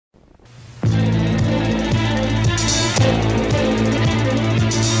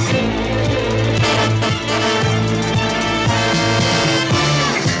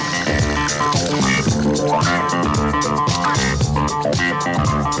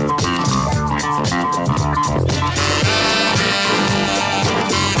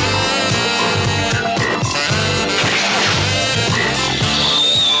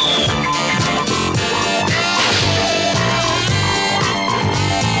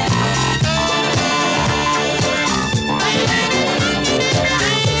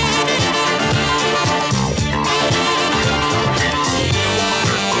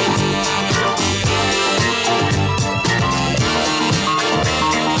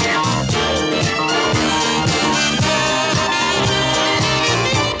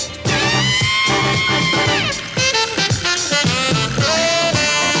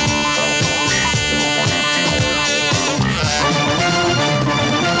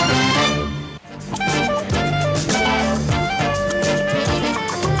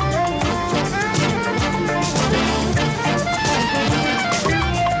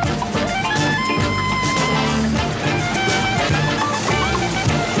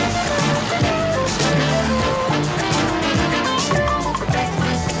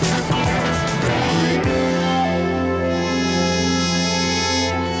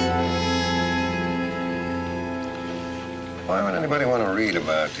read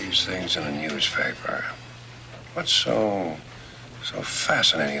about these things in a newspaper. What's so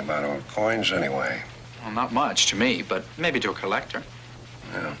fascinating about old coins, anyway? Well, not much to me, but maybe to a collector.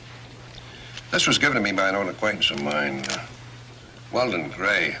 Yeah. This was given to me by an old acquaintance of mine, Weldon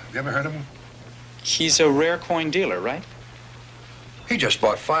Gray. Have you ever heard of him? He's a rare coin dealer, right? He just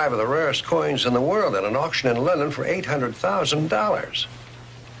bought 5 of the rarest coins in the world at an auction in London for $800,000.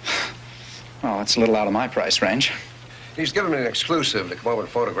 Well, that's a little out of my price range. He's given me an exclusive to come over and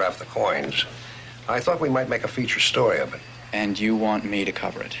photograph the coins. I thought we might make a feature story of it. And you want me to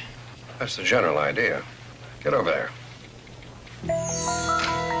cover it? That's the general idea. Get over there.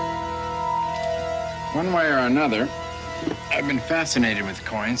 One way or another, I've been fascinated with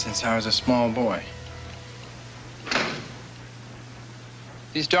coins since I was a small boy.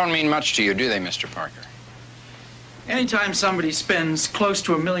 These don't mean much to you, do they, Mr. Parker? Anytime somebody spends close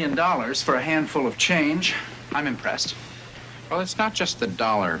to $1 million for a handful of change, I'm impressed. Well, it's not just the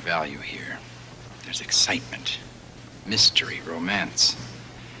dollar value here. There's excitement, mystery, romance.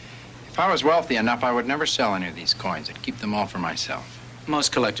 If I was wealthy enough, I would never sell any of these coins. I'd keep them all for myself.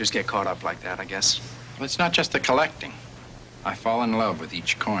 Most collectors get caught up like that, I guess. Well, it's not just the collecting. I fall in love with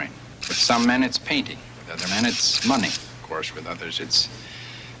each coin. With some men, it's painting. With other men, it's money. Of course, with others, it's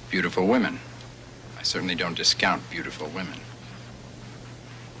beautiful women. I certainly don't discount beautiful women.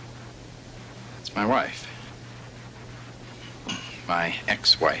 That's my wife. My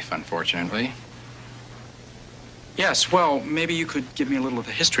ex-wife, unfortunately. Yes, well, maybe you could give me a little of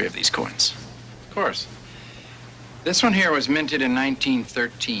the history of these coins. Of course. This one here was minted in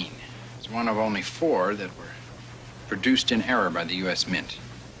 1913. It's one of only 4 that were produced in error by the U.S. Mint.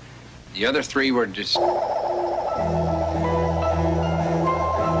 The other 3 were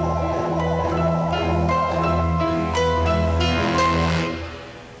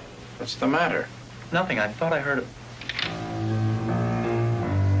What's the matter? Nothing. I thought I heard it.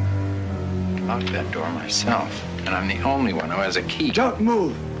 Locked that door myself, and I'm the only one who has a key. Don't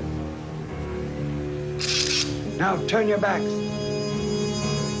move. Now turn your backs.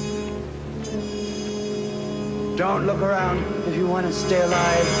 Don't look around if you want to stay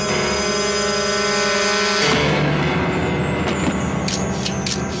alive.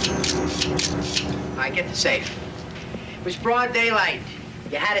 All right, get the safe. It was broad daylight.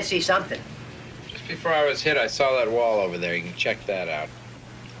 You had to see something. Just before I was hit, I saw that wall over there. You can check that out.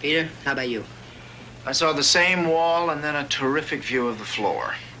 Peter, how about you? I saw the same wall and then a terrific view of the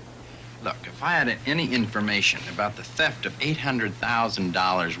floor. Look, if I had any information about the theft of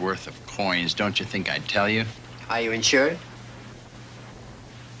 $800,000 worth of coins, don't you think I'd tell you? Are you insured?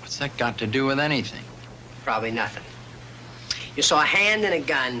 What's that got to do with anything? Probably nothing. You saw a hand and a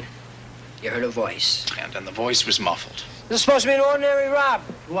gun. You heard a voice. And then the voice was muffled. This is supposed to be an ordinary rob.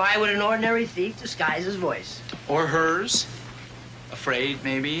 Why would an ordinary thief disguise his voice? Or hers. Afraid,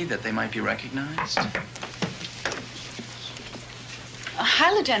 maybe, that they might be recognized.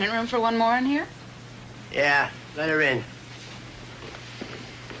 Hi, Lieutenant. Room for one more in here? Yeah, let her in.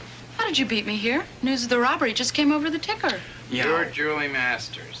 How did you beat me here? News of the robbery just came over the ticker. Yeah. You're Julie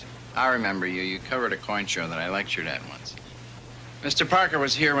Masters. I remember you. You covered a coin show that I lectured at once. Mr. Parker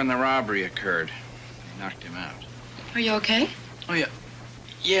was here when the robbery occurred. They knocked him out. Are you okay? Oh, yeah.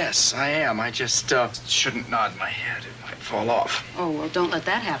 Yes, I am. I just shouldn't nod my head. It might fall off. Oh, well, don't let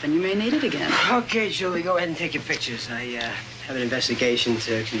that happen. You may need it again. Okay, Julie, go ahead and take your pictures. I have an investigation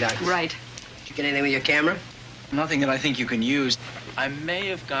to conduct. Right. Did you get anything with your camera? Nothing that I think you can use. I may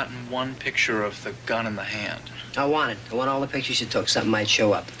have gotten one picture of the gun in the hand. I want it. I want all the pictures you took. Something might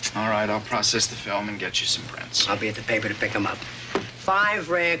show up. All right, I'll process the film and get you some prints. I'll be at the paper to pick them up. 5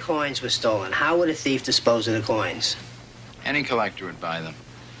 rare coins were stolen. How would a thief dispose of the coins? Any collector would buy them.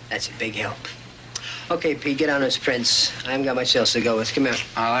 That's a big help. Okay, Pete, get on those prints. I haven't got much else to go with. Come here.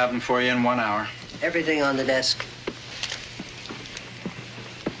 I'll have them for you in 1 hour. Everything on the desk.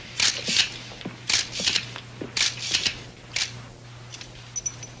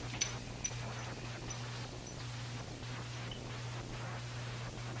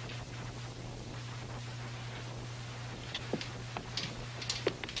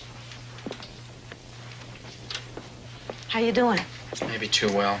 How you doing? Maybe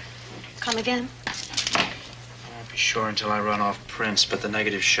too well. Come again? I won't be sure until I run off prints, but the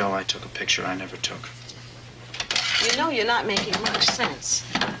negatives show I took a picture I never took. You know you're not making much sense.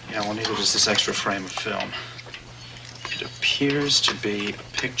 Yeah, well, neither does this extra frame of film. It appears to be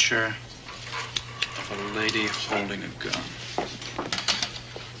a picture of a lady holding a gun.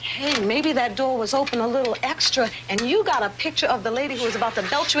 Hey, maybe that door was open a little extra, and you got a picture of the lady who was about to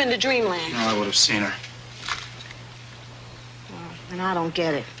belt you into dreamland. No, I would have seen her. And I don't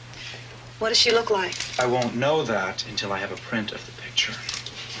get it. What does she look like? I won't know that until I have a print of the picture. picture.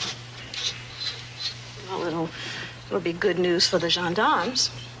 Well, it'll be good news for the gendarmes.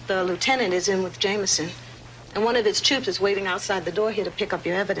 The lieutenant is in with Jameson, and one of his troops is waiting outside the door here to pick up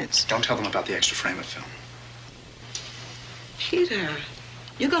your evidence. Don't tell them about the extra frame of film. Peter,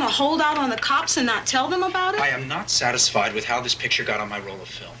 you're gonna hold out on the cops and not tell them about it? I am not satisfied with how this picture got on my roll of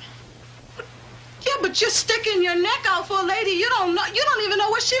film. Yeah, but you're sticking your neck out for a lady you don't even know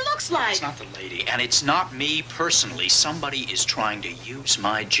what she looks like. It's not the lady, and it's not me personally. Somebody is trying to use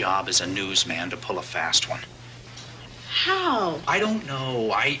my job as a newsman to pull a fast one. How? I don't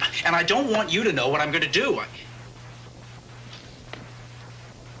know. And I don't want you to know what I'm going to do.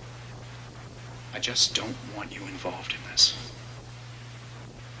 I just don't want you involved in this.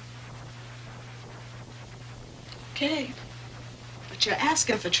 Okay. But you're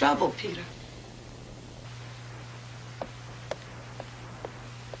asking for trouble, Peter.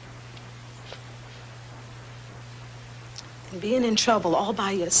 And being in trouble all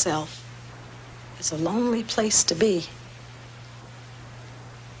by yourself is a lonely place to be.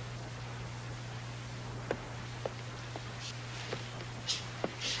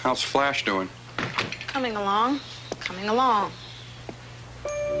 How's Flash doing? Coming along, coming along.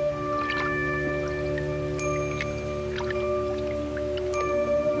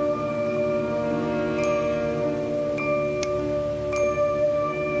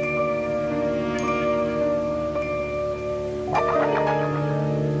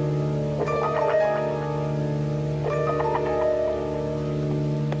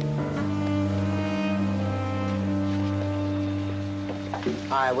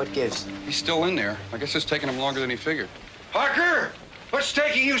 What gives? He's still in there. I guess it's taking him longer than he figured. Parker! What's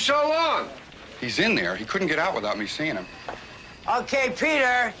taking you so long? He's in there. He couldn't get out without me seeing him. Okay,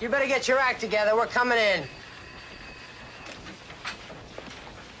 Peter, you better get your act together. We're coming in.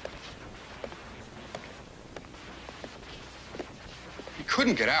 He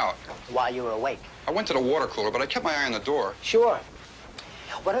couldn't get out. While you were awake. I went to the water cooler, but I kept my eye on the door. Sure.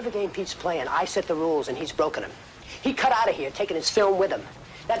 Whatever game Pete's playing, I set the rules and he's broken them. He cut out of here, taking his film with him.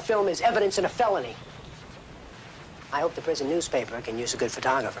 That film is evidence in a felony. I hope the prison newspaper can use a good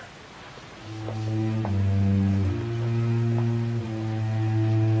photographer.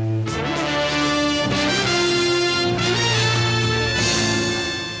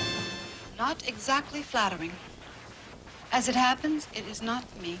 Not exactly flattering. As it happens, it is not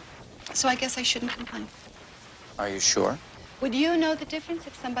me. So I guess I shouldn't complain. Are you sure? Would you know the difference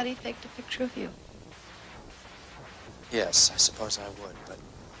if somebody faked a picture of you? Yes, I suppose I would, but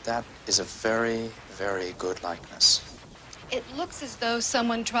that is a very, very good likeness. It looks as though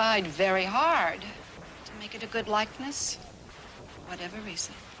someone tried very hard to make it a good likeness, for whatever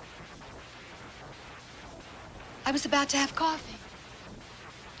reason. I was about to have coffee.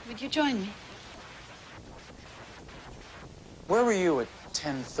 Would you join me? Where were you at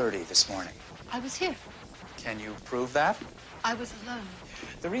 10:30 this morning? I was here. Can you prove that? I was alone.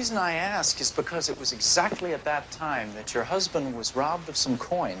 The reason I ask is because it was exactly at that time that your husband was robbed of some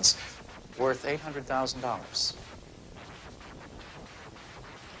coins worth $800,000.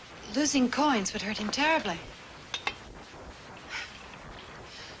 Losing coins would hurt him terribly.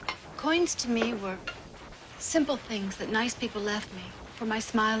 Coins to me were simple things that nice people left me for my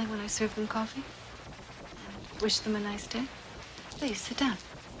smiling when I served them coffee. And wished them a nice day. Please, sit down.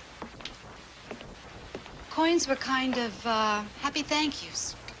 Coins were kind of happy thank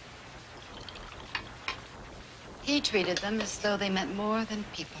yous. He treated them as though they meant more than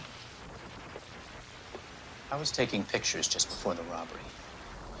people. I was taking pictures just before the robbery.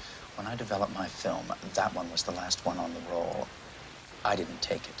 When I developed my film, that one was the last one on the roll. I didn't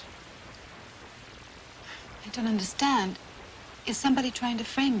take it. I don't understand. Is somebody trying to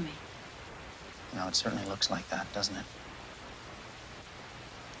frame me? No, it certainly looks like that, doesn't it?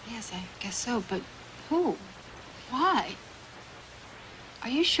 Yes, I guess so, but who? Why? Are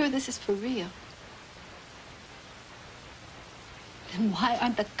you sure this is for real? Then why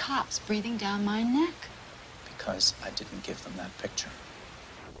aren't the cops breathing down my neck? Because I didn't give them that picture.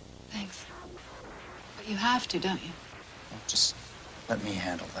 Thanks. But you have to, don't you? Well, just let me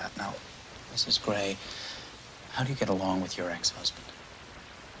handle that. Now, Mrs. Gray, how do you get along with your ex-husband?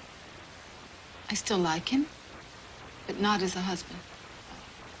 I still like him, but not as a husband.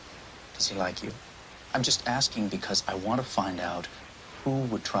 Does he like you? I'm just asking because I want to find out who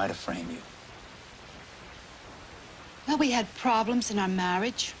would try to frame you. Well, we had problems in our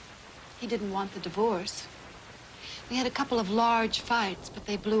marriage. He didn't want the divorce. We had a couple of large fights, but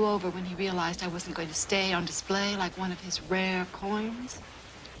they blew over when he realized I wasn't going to stay on display like one of his rare coins.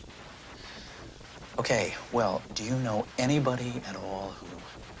 Okay, well, do you know anybody at all who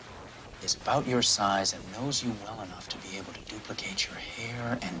is about your size and knows you well enough to be able to do duplicate your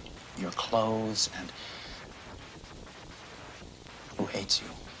hair and your clothes and who hates you.